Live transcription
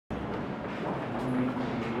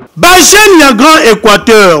Jeunes ya Grand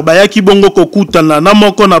Équateur, bayaki bongo kokutana na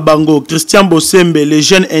moko na bango Christian Bosembe, les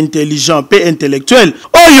jeunes intelligents pe intellectuels.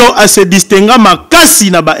 Oyo a se distinga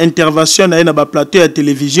makasi na ba intervention na na ba plateau ya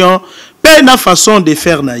télévision pe na façon de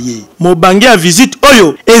faire na ye. Mobange a visite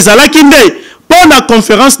oyo ezalaki nde pour la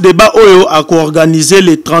conférence débat oyo a co-organisé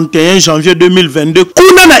le 31 janvier 2022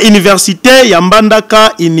 kuna na université ya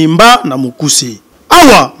Mbandaka Inimba na Mukuse.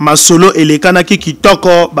 Awa masolo elekanaki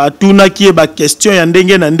kitoko batunaki ba question ya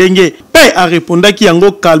ndenge na ndenge pe a répondaki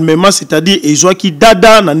yango calmement, c'est-à-dire ezwaki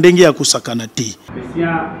dada na ndenge ya kusakana te.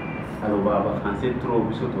 Christian aloba ba français trop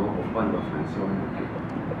biso to comprendre ba français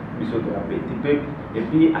biso to petit peu et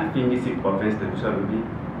puis a fini ces provinces de biso alobi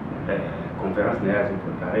conférence na ya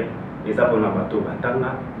préparé et ça pour na bato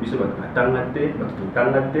batanga biso bato batanga te bato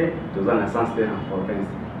tanga te to za na sens de en province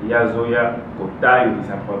ya zoya kotang di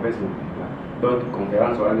sa province. Donc,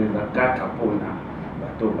 conférence, on a quatre capons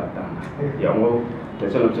bateau battant. Il y a une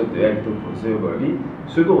question de poser aujourd'hui.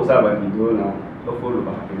 Ce que vous savez, la vidéo, il faut le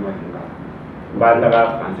parler.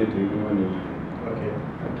 Bandara français, tu veux dire. Ok.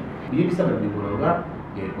 Il y a ça dans le Bolanga,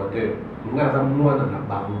 il y a Équateur. Nous avons nous dans la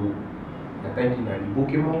Bango. Attends qu'il y a les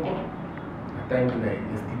Pokémon. Attends qu'il y a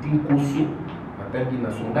l'Institut Kosu. Attends qu'il y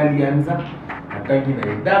a son Alianza. Attends qu'il y a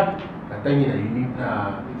les DAB. Attends qu'il y a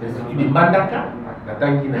l'Institut de Mandaka.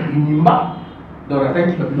 Attends qu'il y a l'Unimba. Donc, la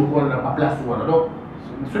taille qui va pas place. Donc,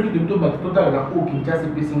 ceux qui te battent total, na o Kinshasa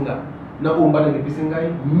Pesinga, na o Mbana Pesinga,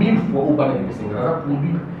 1000 fois au Mbana Pesinga. Ça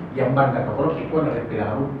produit, il y a Mbana. Alors, on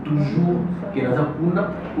répétera toujours que dans un kuna,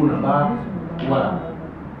 on a pas. Voilà.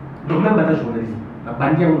 Donc, même dans la journalisme, la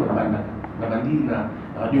bandière, on a Mbana. La bandière,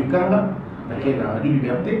 la radio Kanga, la radio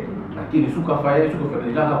Liberté, la Souka Faya, Souka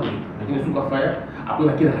déjà la Souka Faya, après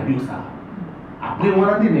la radio Sahara. Après, on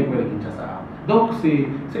a dit que Kinshasa. Donc, c'est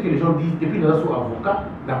ce que les gens disent. Et puis, nous sommes avocats,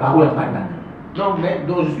 la parole est bandana. Donc,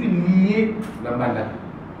 je suis lié à la bandana.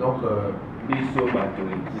 Donc, biso bato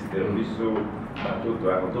existe, biso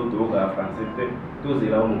bato to français, tous les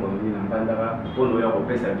là où on est en bandana, pour nous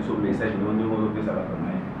repérer ça, biso message, nous repérer ça.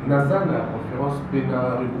 Dans la conférence,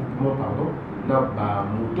 dans regroupement, pardon, dans la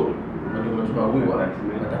moto, on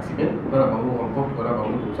a taximène, on a rencontre, on a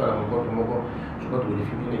rencontre, ça, la rencontre, je crois qu'on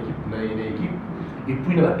définit une équipe. Et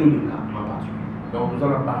puis dans la Tolika en particulier. Donc nous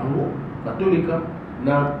allons parler de tous les cas,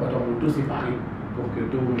 nous avons tout séparé pour que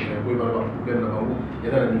tout le monde ait un problème dans le il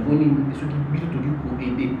y a un niveau et ceux qui visent tout pour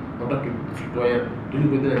aider en tant que citoyen, tout le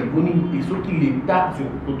monde est niveau et ceux qui l'État sur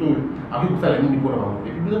le côté, avec ça la ligne pour la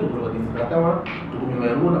et puis nous avons des indicateurs, tout le monde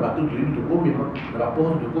a tout le monde dans la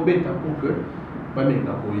porte de Kobeta pour que pas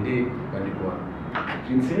maintenant pour aider dans les coins.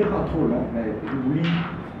 Je ne serai pas trop long, mais je voulais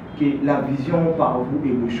que la vision par vous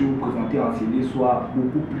et vos shows présentés en CD soit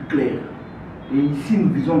beaucoup plus claire. Et ici, nous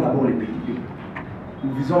visons d'abord les petits peuples.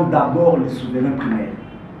 Nous visons d'abord les souverains primaires.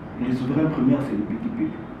 Et les souverains primaires, c'est les petits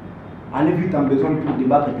peuples. Allez vite en besoin pour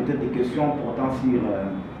débattre peut-être des questions portant sur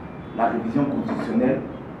la révision constitutionnelle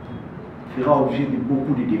fera objet de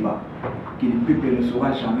beaucoup de débats que le peuple ne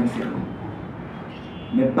saura jamais cerner.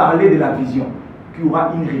 Mais parler de la vision qui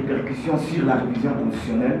aura une répercussion sur la révision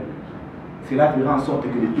constitutionnelle, cela fera en sorte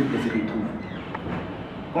que le peuple se retrouve.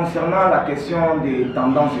 Concernant la question des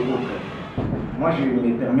tendances et autres, moi je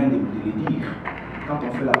me permets de le dire, quand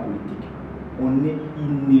on fait la politique, on est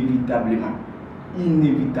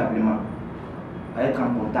inévitablement à être en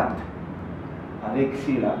contact avec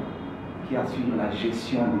ceux-là qui assurent la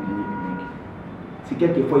gestion des deniers publics. C'est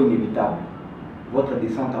quelquefois inévitable. Votre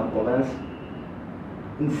descente en province,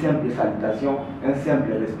 une simple salutation, un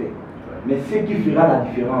simple respect. Mais ce qui fera la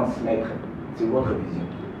différence, maître, c'est votre vision.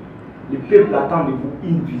 Le peuple attend de vous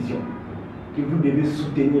une vision que vous devez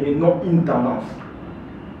soutenir et non une tendance.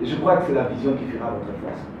 Et je crois que c'est la vision qui fera votre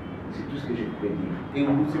force. C'est tout ce que je pourrais dire. Et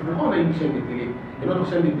c'est pourquoi on a une chaîne de télé. Et notre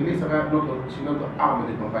chaîne de télé sera notre arme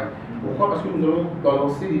de campagne. Pourquoi? Parce que nous allons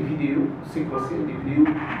balancer des vidéos séquencées, des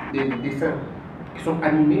vidéos, des dessins qui sont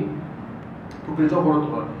animés pour que les gens voient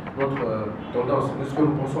notre tendance, ce que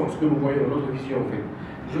nous pensons, ce que nous voyons, notre vision en fait.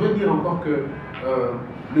 Je veux dire encore que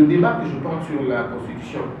le débat que je porte sur la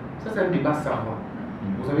Constitution, ça c'est un débat savant.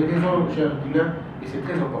 Vous avez raison, cher Guilain, et c'est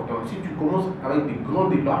très important. Si tu commences avec des grands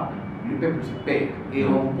débats, le peuple se perd. Et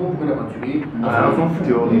on peut l'aventurier. On s'en fout.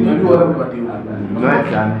 Quand tu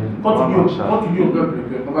dis au peuple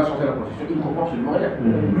qu'on va changer la Constitution, il ne comprend absolument rien.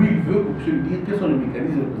 Lui, il veut que vous lui dise quels sont les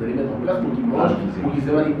mécanismes que vous allez mettre en place pour qu'il mange, pour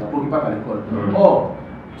qu'il parte à l'école. Or,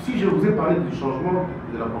 si je vous ai parlé du changement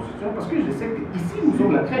de la Constitution, parce que je sais qu'ici nous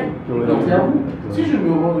sommes la crème, donc c'est à vous. Si je me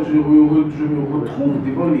retrouve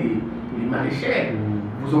devant les maraîchères,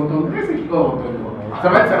 vous entendrez ce qu'ils vont entendre. Ça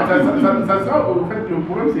sera, au fait, le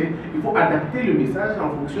problème c'est qu'il faut adapter le message en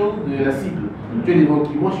fonction de la cible. Tu es devant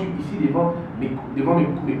qui? Moi, je suis ici devant mes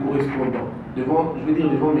correspondants, devant, je veux dire,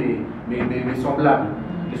 devant mes semblables.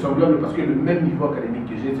 Les semblables, parce que le même niveau académique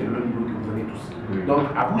que j'ai, c'est le même niveau que vous avez tous. Donc,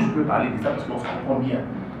 à vous, je peux parler de ça parce qu'on se comprend bien.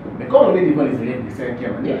 Mais quand on est devant les élèves de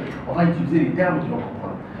 5e année, on va utiliser les termes qu'ils vont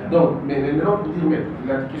comprendre. Donc, mais maintenant, pour dire, mais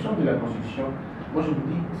la question de la Constitution, moi, je vous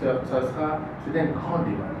dis, c'est un grand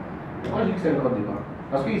débat. Pourquoi je dis que c'est un grand débat?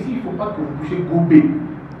 Parce qu'ici, il ne faut pas que vous puissiez gober.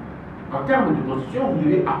 En termes de Constitution, vous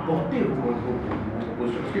devez apporter vos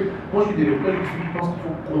propositions. Parce que moi, je suis de l'école qui pense qu'il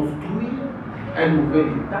faut construire un nouvel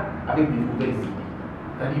État avec des nouvelles idées.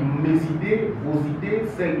 C'est-à-dire mes idées, vos idées,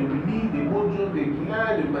 celles de Louis, des Mojo, de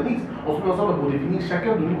Guilain, de Manix, on se met ensemble pour définir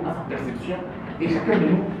chacun de nous à sa perception et chacun de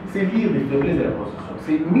nous sait lire les faiblesses de la Constitution.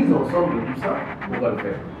 C'est mise ensemble de tout ça qu'on va le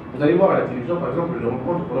faire. Vous allez voir à la télévision, par exemple, le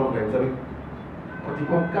rencontre qu'on a organisé avec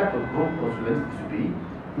pratiquement 4 grands constitutionnalistes de ce pays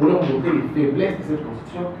pour leur montrer les faiblesses de cette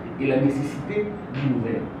Constitution et la nécessité d'une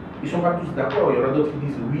nouvelle. Ils ne sont pas tous d'accord, il y en a d'autres qui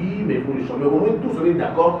disent oui, mais il faut les changer. Mais au moins tous on est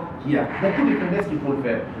d'accord qu'il y a beaucoup de faiblesses qu'il faut le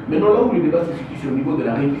faire. Maintenant, là où le débat se situe, c'est au niveau de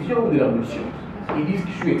la révision ou de l'abolition. Ils disent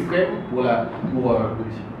que je suis extrême pour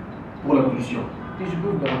l'abolition. Et je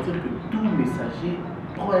peux vous garantir que tout messager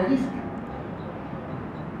prend un risque.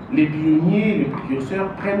 Les pionniers, les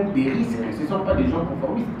précurseurs prennent des risques. Ce ne sont pas des gens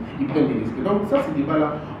conformistes, ils prennent des risques. Donc ça, ce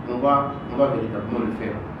débat-là, on va véritablement le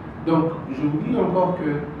faire. Donc, je vous dis encore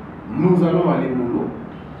que nous allons aller mollo.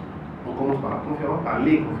 On commence par la conférence, par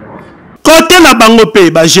les conférences. Côté na bango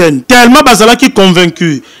pe ba jeune tellement bazala qui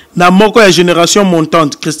convaincu na moko ya génération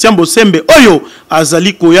montante Christian Bosembe oyo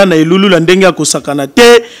azali koya na elulu la ndenge ya kosakana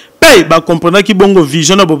te pe ba comprendre ki bongo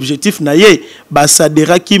vision na objectif na ye ba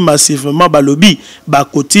sadera ki massivement balobi ba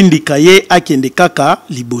kotindika ye akende kaka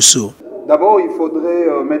liboso. D'abord, il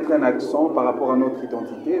faudrait mettre un accent par rapport à notre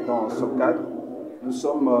identité dans ce cadre. Nous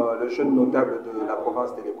sommes le jeune notable de la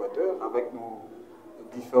province de l'Équateur avec nos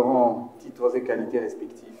différents titres et qualités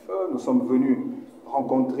respectifs. Nous sommes venus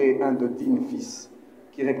rencontrer un de dignes fils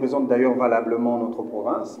qui représente d'ailleurs valablement notre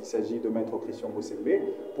province. Il s'agit de Maître Christian Bosembe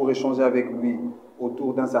pour échanger avec lui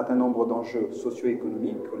autour d'un certain nombre d'enjeux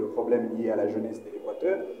socio-économiques, le problème lié à la jeunesse de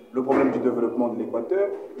l'Équateur, le problème du développement de l'Équateur,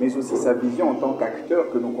 mais aussi sa vision en tant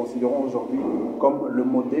qu'acteur que nous considérons aujourd'hui comme le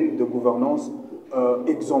modèle de gouvernance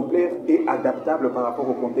exemplaire et adaptable par rapport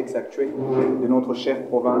au contexte actuel de notre chère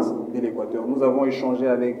province de l'Équateur. Nous avons échangé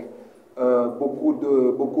avec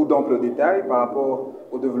beaucoup d'amples détails par rapport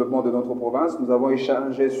au développement de notre province. Nous avons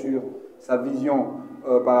échangé sur sa vision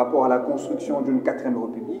par rapport à la construction d'une 4e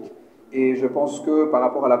République. Et je pense que par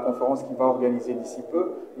rapport à la conférence qui va organiser d'ici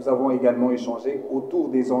peu, nous avons également échangé autour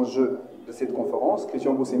des enjeux de cette conférence.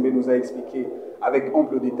 Christian Bosembe nous a expliqué avec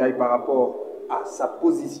ample détail par rapport à sa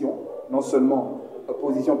position, non seulement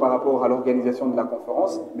position par rapport à l'organisation de la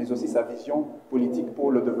conférence, mais aussi sa vision politique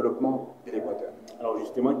pour le développement de l'Équateur. Alors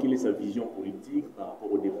justement, quelle est sa vision politique par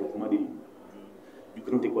rapport au développement du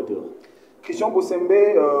Grand Équateur? Christian Bosembe,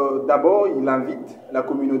 d'abord, il invite la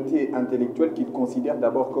communauté intellectuelle qu'il considère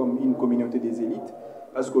d'abord comme une communauté des élites,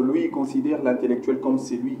 parce que lui, il considère l'intellectuel comme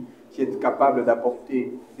celui qui est capable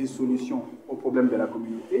d'apporter des solutions aux problèmes de la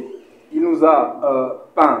communauté. Il nous a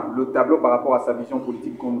peint le tableau par rapport à sa vision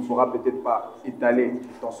politique qu'on ne saura peut-être pas étaler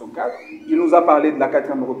dans ce cadre. Il nous a parlé de la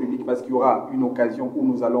 4e République parce qu'il y aura une occasion où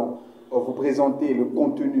nous allons vous présenter le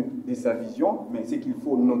contenu de sa vision, mais ce qu'il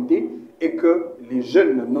faut noter est que les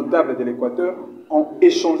jeunes notables de l'Équateur ont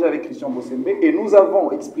échangé avec Christian Bosembe et nous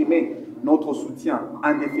avons exprimé notre soutien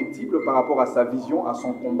indéfectible par rapport à sa vision, à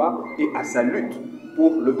son combat et à sa lutte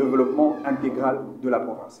pour le développement intégral de la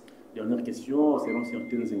province. Dernière question, selon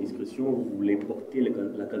certaines indiscrétions, vous voulez porter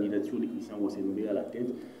la candidature de Christian Bosembe à la tête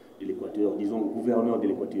de l'Équateur, disons gouverneur de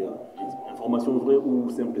l'Équateur. Information vraie ou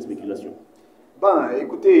simple spéculation? Ben,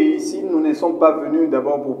 écoutez, ici, nous ne sommes pas venus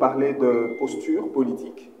d'abord pour parler de posture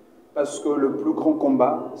politique, parce que le plus grand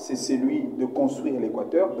combat, c'est celui de construire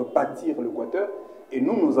l'Équateur, de bâtir l'Équateur. Et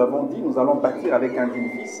nous avons dit, nous allons bâtir avec un digne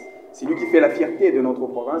fils. C'est lui qui fait la fierté de notre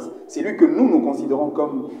province. C'est lui que nous considérons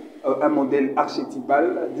comme un modèle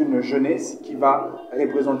archétypal d'une jeunesse qui va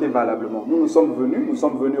représenter valablement. Nous sommes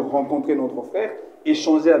venus rencontrer notre frère,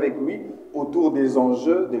 échanger avec lui autour des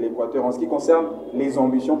enjeux de l'Équateur en ce qui concerne les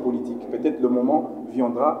ambitions politiques. Peut-être le moment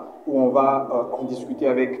viendra où on va en discuter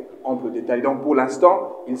avec ample détail. Donc pour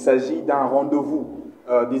l'instant, il s'agit d'un rendez-vous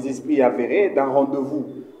des esprits avérés, d'un rendez-vous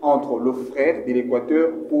entre le frère de l'Équateur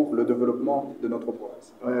pour le développement de notre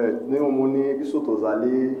province.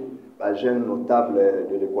 Jeunes notables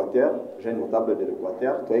de l'Équateur,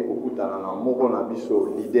 tu as écouté un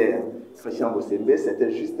leader, Christian Bosembe, c'était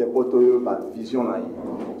juste une vision.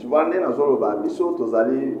 Tu vois, nous sommes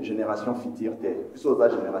génération future, nous sommes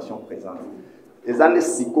génération présente. Les années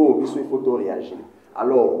il faut réagir.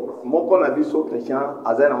 Alors, moko na biso chrétien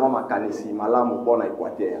azana mama kanisi malamu bona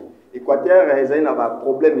Équateur. Équateur ezana na ba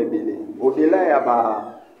problème ebele. Au-delà ya ba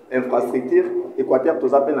infrastructure, Équateur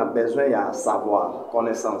tous appelle na besoin ya savoir,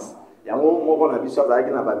 connaissance. Yango moko na biso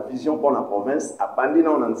azaki na ba vision pour la province, apandi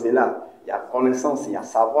na onanzela ya connaissance ya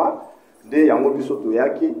savoir de yango biso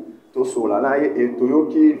toyaki to solana et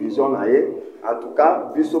toyoki vision na ye. En tout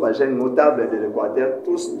cas, biso ba jeunes notables de l'Équateur,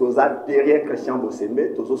 tous derrière Christian Bosembe,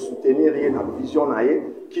 tous soutenir la vision na ye,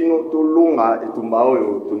 qui nous tolonga et tumbao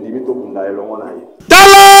yo tondimi to bunda elongo na ye.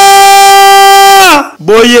 Tala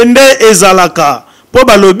boyende ezalaka po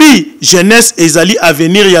balobi jeunesse ezali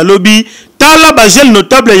avenir ya lobi tala ba jeunes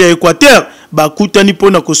notables ya Équateur bakutani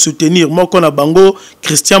pona ko soutenir moko na bango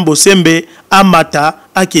Christian Bosembe amata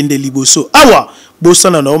akende liboso awa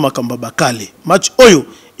bosana na o makamba bakale match oyo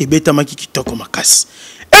ebeta maki kitoko makasi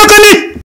ekoni